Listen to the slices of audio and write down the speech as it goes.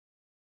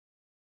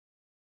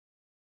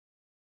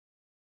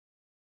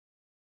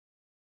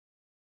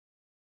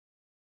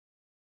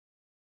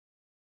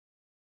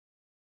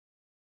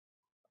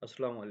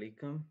Assalamu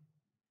alaikum.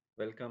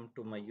 Welcome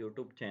to my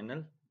YouTube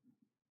channel.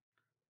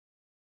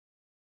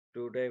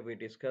 Today we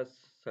discuss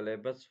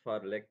syllabus for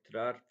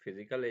lecturer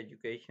physical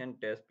education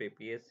test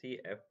PPSC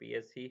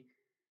FPSC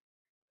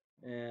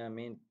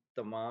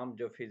तमाम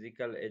जो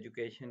physical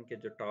education के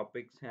जो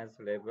topics हैं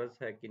syllabus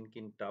है किन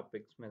किन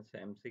टॉपिक्स में से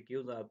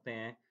एमसीक्यूज आते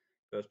हैं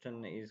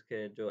क्वेश्चन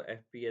इसके जो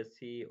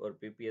एफपीएससी और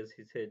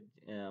पीपीएससी से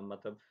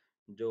मतलब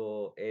जो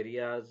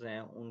एरियाज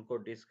हैं उनको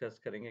डिस्कस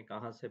करेंगे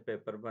कहाँ से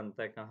पेपर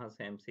बनता है कहाँ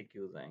से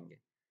एमसीक्यूज आएंगे।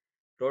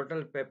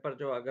 टोटल पेपर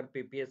जो अगर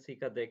पीपीएससी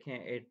का देखें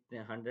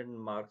 800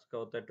 मार्क्स का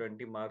होता है,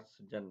 20 मार्क्स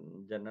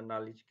जनरल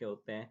नॉलेज के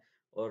होते हैं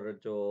और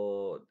जो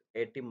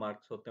 80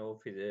 मार्क्स होते हैं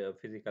वो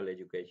फिजिकल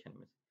एजुकेशन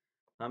में से।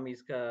 हम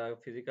इसका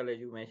फिजिकल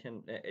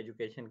एजुकेशन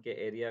एजुकेशन के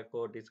एरिया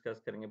को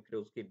डिस्कस करेंगे, फिर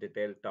उसकी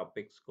डिटेल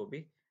टॉपिक्स को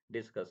भी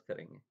डिस्कस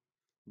करेंगे।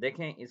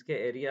 देखें इसके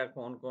एरिया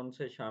कौन कौन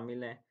से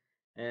शामिल हैं।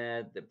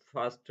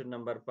 फर्स्ट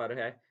नंबर पर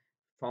है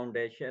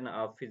फाउंडेशन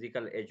ऑफ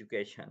फिजिकल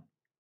एजुकेशन।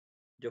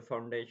 जो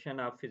फाउंडेशन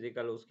ऑफ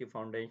फिजिकल उसकी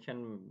फाउंडेशन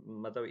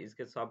मतलब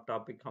इसके सब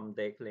टॉपिक हम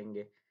देख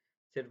लेंगे।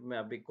 सिर्फ मैं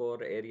अभी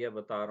कोर एरिया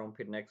बता रहा हूँ,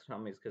 फिर नेक्स्ट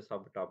हम इसके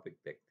सब टॉपिक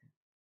देखते हैं।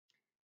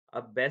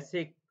 अब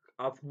basic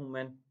of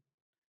human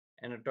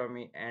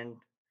anatomy and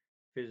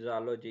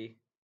physiology,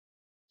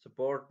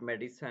 sport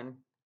medicine,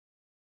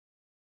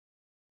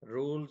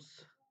 rules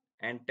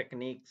and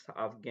techniques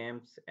of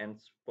games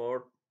and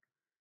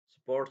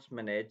sports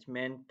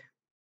management,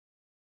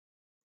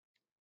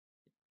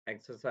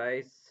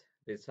 exercise,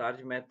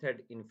 research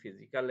method in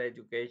physical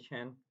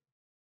education।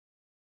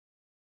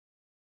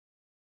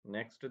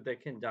 Next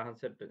देखें जहाँ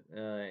से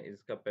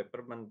इसका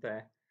पेपर बनता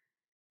है।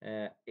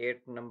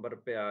 8 नंबर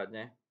पे आ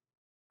जाएं,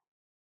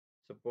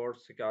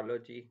 sports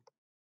psychology,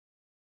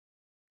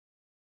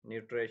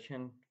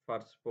 nutrition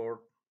for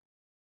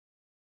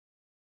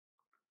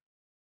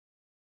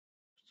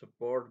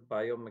sport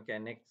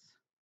biomechanics,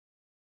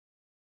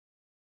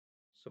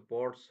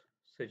 sports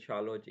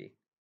sociology.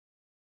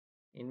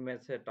 इनमें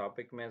से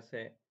टॉपिक में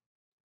से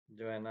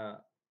जो है ना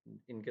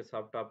इनके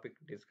सब टॉपिक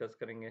डिस्कस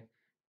करेंगे।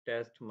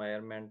 टेस्ट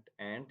मेजरमेंट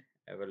एंड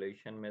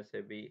एवोल्यूशन में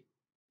से भी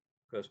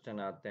क्वेश्चन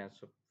आते हैं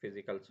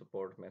फिजिकल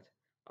सपोर्ट में से।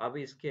 अब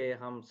इसके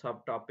हम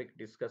सब टॉपिक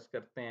डिस्कस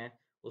करते हैं।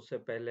 उससे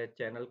पहले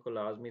चैनल को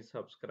लाजमी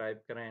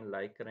सब्सक्राइब करें,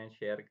 लाइक करें,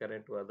 शेयर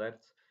करें टू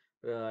अदर्स।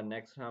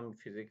 नेक्स्ट हम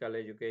फिजिकल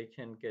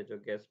एजुकेशन के जो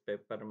गेस्ट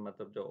पेपर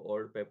मतलब जो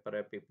ओल्ड पेपर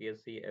है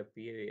पीपीएससी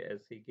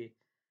एफपीएससी की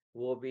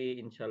वो भी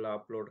इंशाल्लाह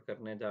अपलोड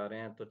करने जा रहे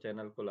हैं, तो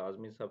चैनल को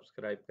लाजमी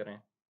सब्सक्राइब करें।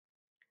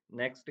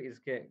 नेक्स्ट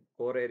इसके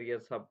कोर एरिया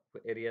सब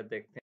एरिया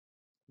देखते हैं।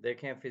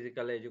 देखें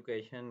फिजिकल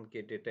एजुकेशन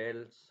की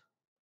details.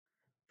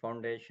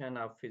 Foundation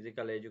of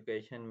physical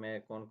education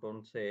में कौन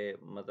कौन से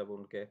मतलब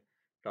उनके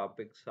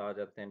टॉपिक्स आ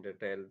जाते हैं,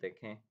 डिटेल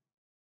देखें।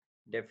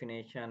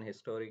 Definition,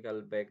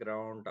 historical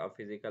background of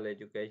physical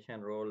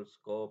education, role,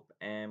 scope,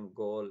 M,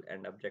 goal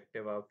and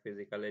objective of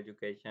physical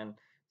education,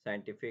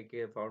 scientific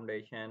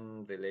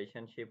foundation,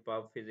 relationship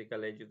of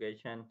physical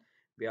education,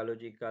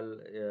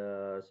 बियोलॉजिकल,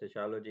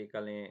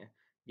 sociological,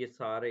 ये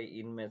सारे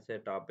इनमें से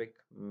टॉपिक।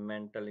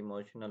 मेंटल,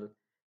 इमोशनल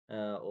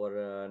और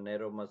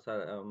narrow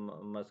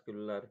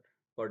muscular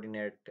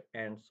coordinate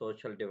and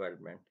social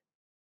development,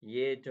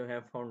 ये जो है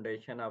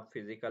foundation of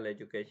physical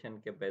education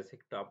के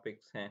basic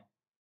topics हैं।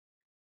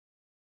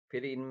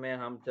 फिर इनमें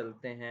हम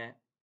चलते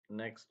हैं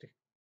नेक्स्ट।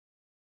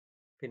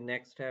 फिर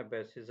नेक्स्ट है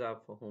basis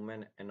of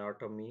human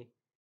anatomy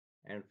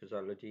and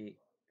physiology.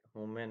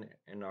 Human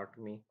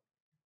anatomy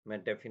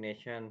में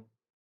definition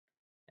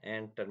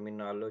and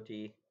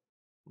terminology,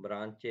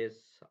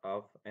 branches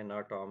of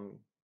anatomy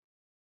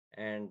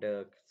and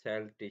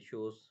cell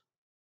tissues,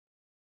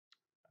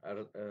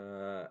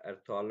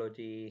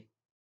 एर्थोलॉजी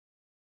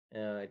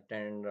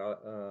and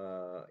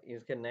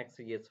इसके नेक्स्ट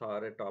ये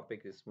सारे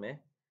टॉपिक इसमें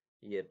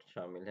ये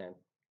शामिल हैं।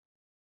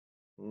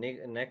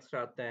 नेक्स्ट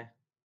आता है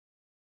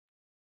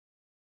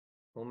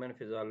human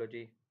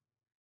physiology,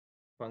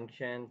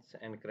 functions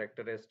and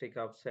characteristic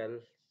of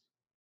sales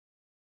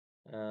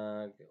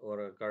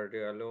और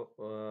cardio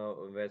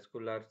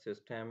vascular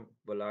system,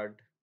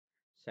 blood,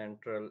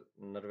 central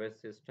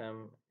nervous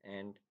system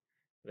and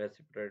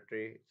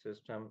respiratory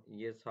system,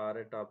 ये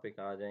सारे टॉपिक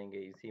आ जाएंगे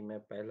इसी में।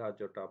 पहला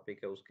जो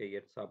टॉपिक है उसके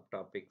ये सब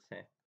टॉपिक्स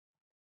हैं।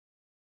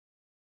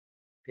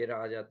 फिर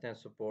आ जाते हैं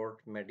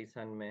स्पोर्ट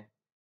मेडिसिन में।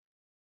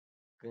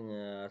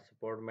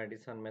 स्पोर्ट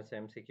मेडिसिन में से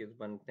एमसीक्यूज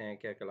बनते हैं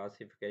क्या,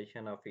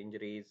 classification of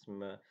injuries,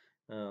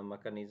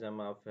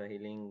 mechanism of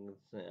healing,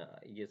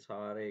 ये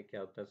सारे क्या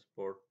होता है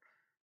स्पोर्ट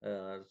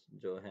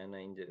जो है ना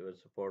इंजरी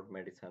स्पोर्ट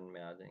मेडिसिन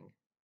में आ जाएंगे।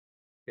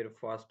 फिर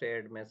फर्स्ट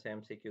एड में से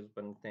एमसीक्यूज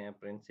बनते हैं,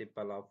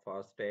 principle of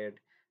first aid,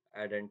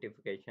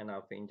 identification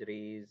of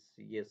injuries,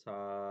 ये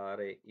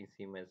सारे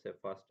इसी में से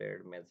फर्स्ट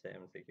एड में से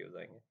एमसीक्यूज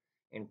आएंगे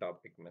इन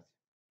टॉपिक में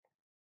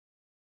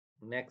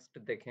से। नेक्स्ट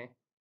देखें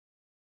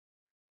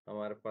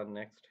हमारे पास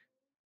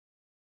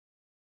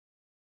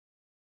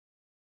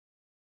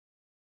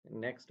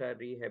नेक्स्ट है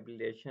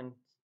rehabilitation,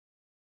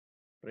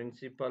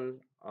 principle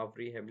of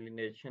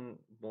rehabilitation,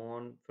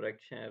 bone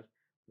fracture,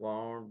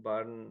 wound,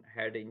 burn,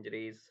 head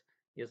injuries,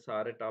 ये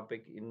सारे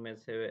टॉपिक इनमें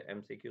से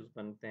एमसीक्यूज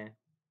बनते हैं।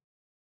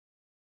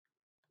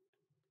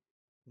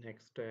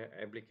 नेक्स्ट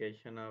है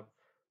application of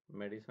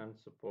medicine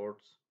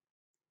supports.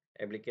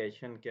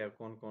 Application क्या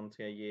कौन कौन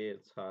से है ये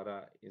सारा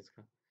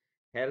इसका।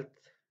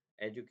 हेल्थ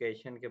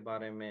एजुकेशन के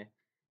बारे में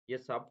ये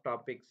सब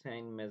टॉपिक्स हैं,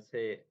 इनमें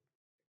से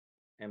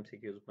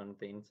एमसीक्यूज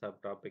बनते हैं इन सब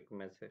टॉपिक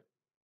में से,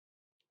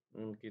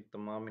 उनकी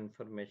तमाम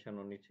इंफॉर्मेशन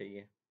होनी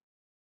चाहिए।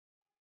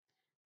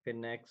 फिर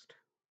next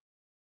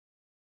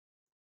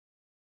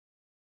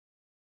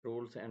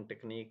rules and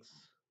techniques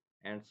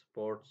and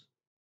sports,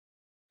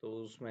 तो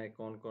उसमें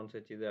कौन कौन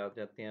से चीज़ें आ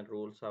जाती हैं।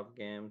 Rules of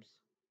games,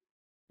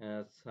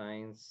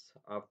 science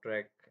of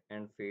track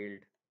and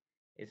field,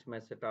 इसमें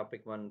से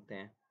टॉपिक बनते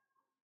हैं।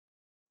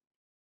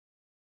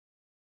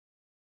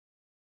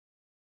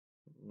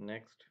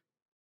 Next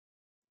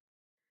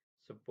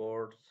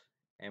sports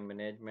and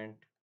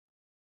management,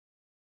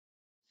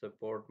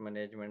 support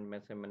management में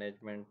से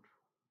मैनेजमेंट,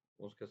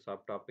 उसके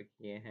सब टॉपिक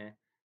ये हैं।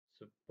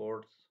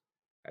 स्पोर्ट्स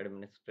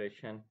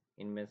एडमिनिस्ट्रेशन,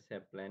 इनमें से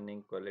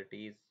प्लानिंग,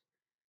 क्वालिटीज़,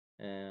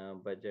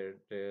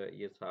 बजट,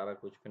 ये सारा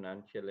कुछ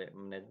फिनंशियल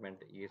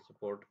मैनेजमेंट ये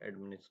सपोर्ट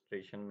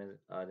एडमिनिस्ट्रेशन में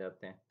आ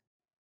जाते हैं।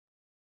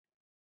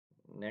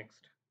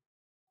 नेक्स्ट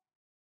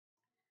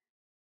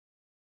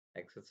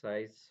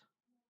एक्सरसाइज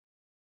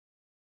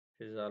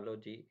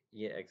फिजियोलॉजी,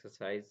 ये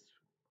एक्सरसाइज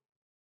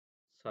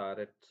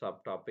सारे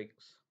सब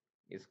टॉपिक्स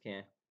इसके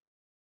हैं।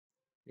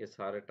 ये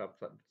सारे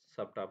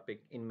सब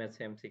टॉपिक इनमें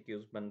से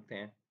एमसीक्यूज बनते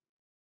हैं,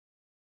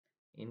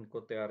 इनको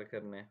तैयार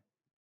करने हैं।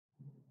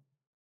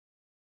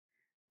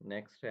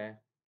 नेक्स्ट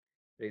है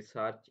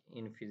रिसर्च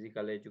इन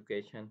फिजिकल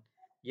एजुकेशन,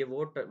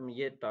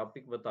 ये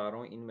टॉपिक बता रहा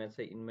हूँ, इनमें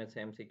से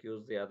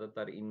एमसीक्यूज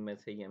ज़्यादातर इनमें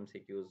से ही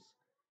एमसीक्यूज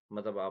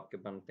मतलब आपके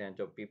बनते हैं,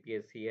 जो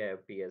पीपीएससी है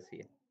एफपीएससी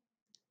है।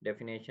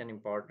 Definition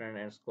important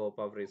and scope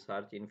of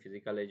research in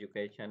physical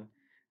education,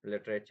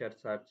 literature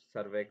search,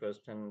 survey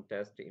question,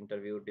 test,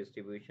 interview,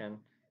 distribution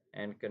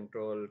and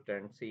control,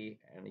 tendency,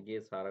 and ये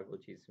सारा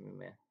कुछ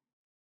इसमें है।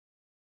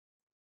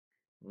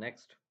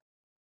 Next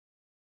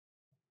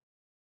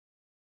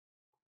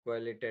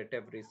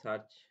qualitative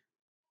research,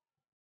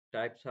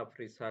 types of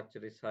research,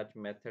 research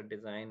method,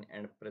 design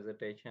and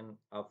presentation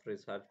of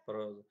research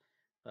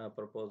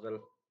proposal.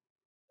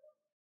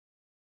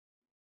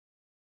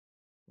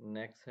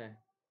 Next है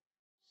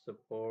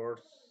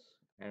sports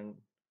and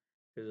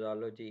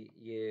physiology,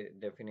 ये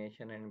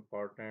definition and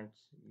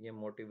importance, ये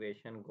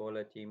motivation, goal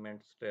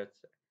achievement,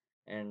 stress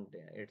and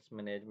it's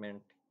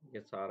management,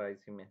 ये सारा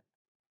इसी में।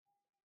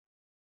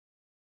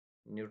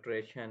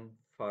 न्यूट्रिशन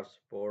फॉर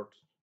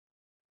स्पोर्ट्स,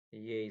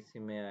 ये इसी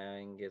में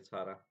आएंगे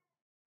सारा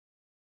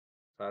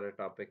सारे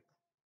टॉपिक।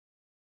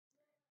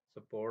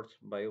 स्पोर्ट्स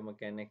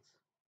बायोमैकेनिक्स,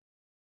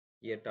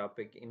 ये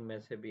टॉपिक इनमें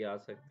से भी आ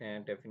सकते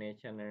हैं।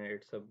 Definition and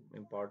it's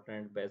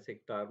important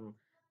basic term,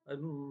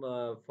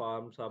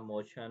 forms of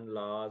motion,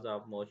 laws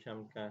of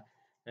motion,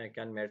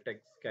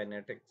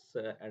 kinetics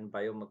and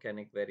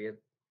biomechanic various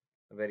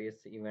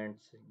various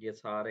events, ये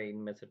सारे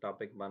इनमें से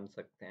टॉपिक बन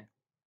सकते हैं,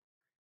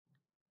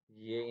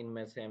 ये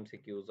इनमें से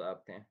एमसीक्यूज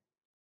आते हैं।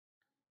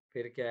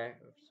 फिर क्या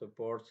है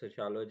sports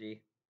sociology,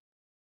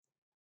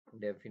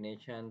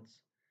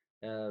 definitions,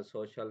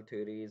 social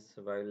theories,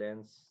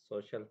 violence,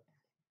 social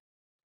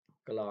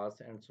class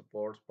and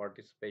sports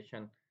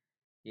participation,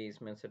 ये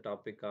इसमें से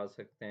टॉपिक आ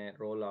सकते हैं।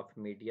 Role of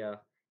media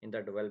in the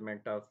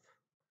development of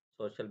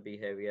social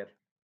behaviour.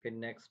 फिर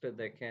नेक्स्ट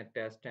देखें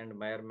test and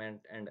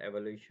measurement and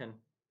evolution,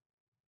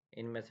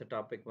 इनमें से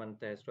टॉपिक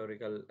बनता है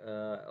historical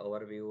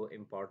overview,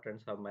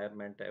 importance of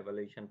measurement,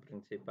 evolution,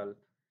 principle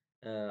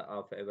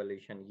of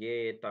evolution,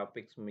 ये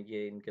टॉपिक्स में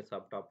ये इनके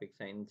सब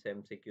टॉपिक्स हैं, इनसे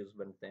एमसीक्यूज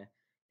बनते हैं।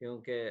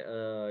 क्योंकि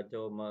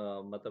जो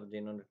मतलब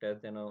जिन्होंने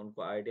टेस्ट देना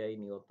उनको आइडिया ही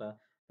नहीं होता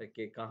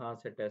कि कहाँ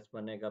से टेस्ट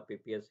बनेगा,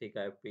 पीपीएससी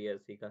का,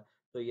 एफपीएससी का,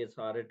 तो ये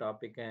सारे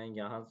टॉपिक हैं,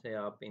 यहाँ से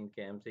आप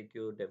इनके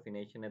एमसीक्यू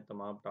डेफिनेशन है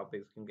तमाम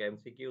टॉपिक्स, क्योंकि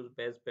एमसीक्यूज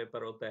बेस्ड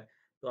पेपर होता है,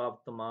 तो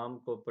आप तमाम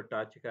को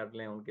टच कर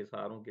लें, उनके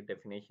सारों की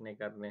डेफिनेशनें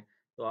कर लें,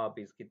 तो आप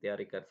इसकी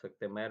तैयारी कर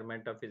सकते हैं।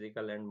 Measurement of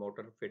physical and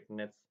motor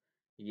fitness,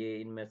 ये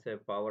इनमें से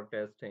पावर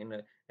टेस्ट, इन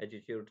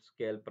attitude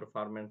scale,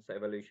 performance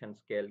evolution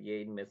scale,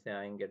 ये इनमें से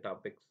आएंगे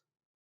टॉपिक्स।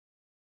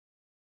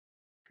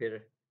 फिर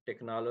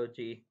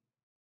technology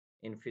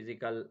in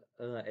physical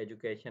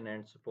education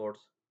and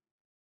sports,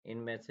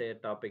 इनमें से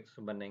टॉपिक्स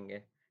बनेंगे।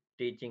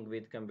 Teaching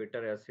with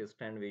computer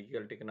assistant,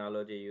 visual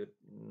technology,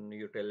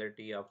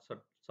 utility of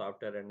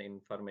software and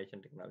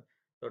information technology,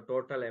 तो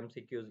टोटल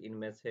एमसीक्यूज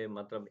इनमें से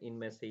मतलब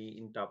इनमें से ही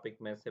इन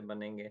टॉपिक में से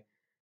बनेंगे।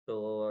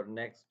 तो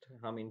नेक्स्ट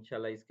हम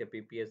इंशाल्लाह इसके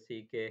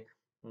पीपीएससी के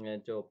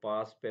जो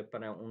पास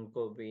पेपर हैं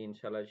उनको भी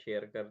इंशाल्लाह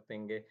शेयर कर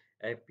देंगे,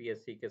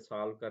 एफपीएससी के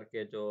सॉल्व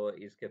करके जो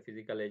इसके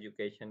फिजिकल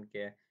एजुकेशन के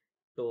हैं।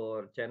 तो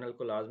चैनल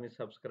को लाजमी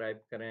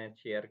सब्सक्राइब करें,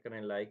 शेयर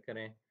करें, लाइक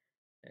करें।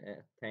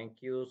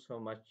 Thank you so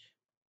much.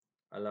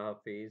 अल्लाह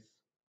हाफिज़।